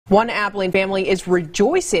One Abilene family is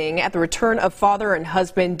rejoicing at the return of father and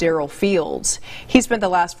husband Daryl Fields. He spent the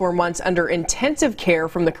last 4 months under intensive care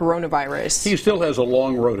from the coronavirus. He still has a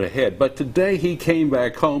long road ahead, but today he came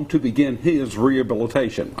back home to begin his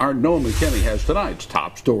rehabilitation. Our Noah McKinney has tonight's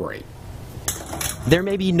top story. There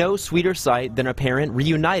may be no sweeter sight than a parent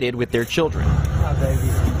reunited with their children. Hi, baby.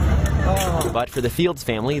 Oh. But for the Fields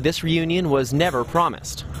family, this reunion was never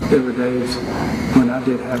promised. There were days when I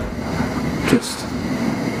did have just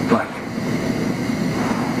like,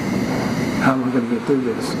 how am I going to get through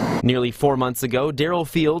this? Nearly 4 months ago, Daryl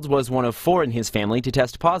Fields was one of 4 in his family to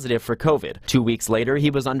test positive for COVID. 2 weeks later, he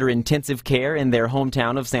was under intensive care in their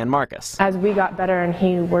hometown of San Marcos. As we got better and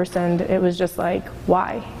he worsened, it was just like,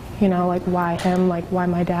 why? You know, like, why him? Like, why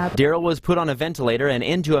my dad? Daryl was put on a ventilator and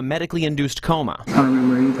into a medically induced coma. I don't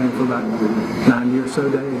remember anything for about 90 or so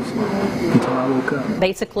days until I woke up.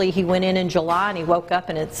 Basically, he went in July and he woke up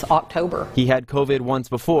and it's October. He had COVID once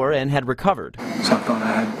before and had recovered. So I thought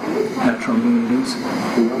I had natural immunities,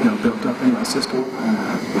 built up in my system,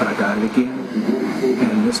 but I got it again,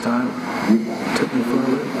 and this time it took me for a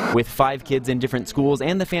loop. With 5 kids in different schools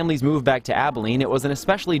and the family's move back to Abilene, it was an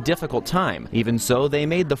especially difficult time. Even so, they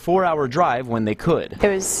made the 4-hour drive when they could. It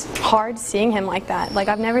was hard seeing him like that. Like,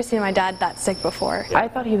 I've never seen my dad that sick before. I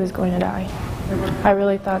thought he was going to die. I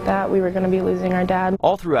really thought that we were going to be losing our dad.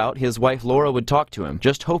 All throughout, his wife Laura would talk to him,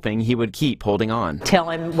 just hoping he would keep holding on. Tell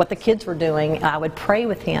him what the kids were doing. I would pray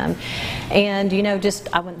with him. And,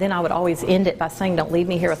 then I would always end it by saying, don't leave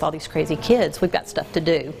me here with all these crazy kids. We've got stuff to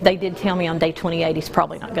do. They did tell me on day 28 he's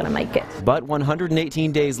probably not going to make it. But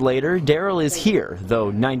 118 days later, Daryl is here,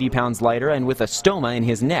 though 90 pounds lighter and with a stoma in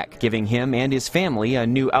his neck, giving him and his family a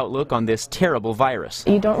new outlook on this terrible virus.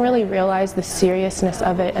 You don't really realize the seriousness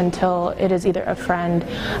of it until it is either a friend,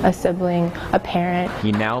 a sibling, a parent.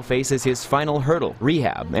 He now faces his final hurdle,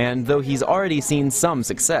 rehab, and though he's already seen some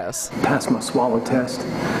success, Passed my swallow test,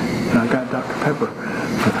 and I got Dr. Pepper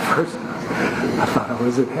for the first time. I thought I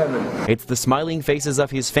was in heaven. it's the smiling faces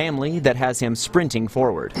of his family that has him sprinting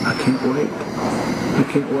forward. I can't wait. I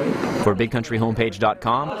can't wait. For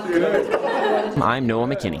BigCountryHomepage.com, I'm Noah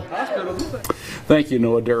McKinney. Thank you,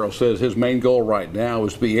 Noah. Daryl says his main goal right now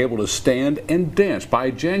is to be able to stand and dance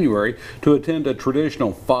by January to attend a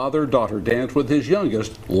traditional father-daughter dance with his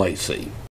youngest, Lacey.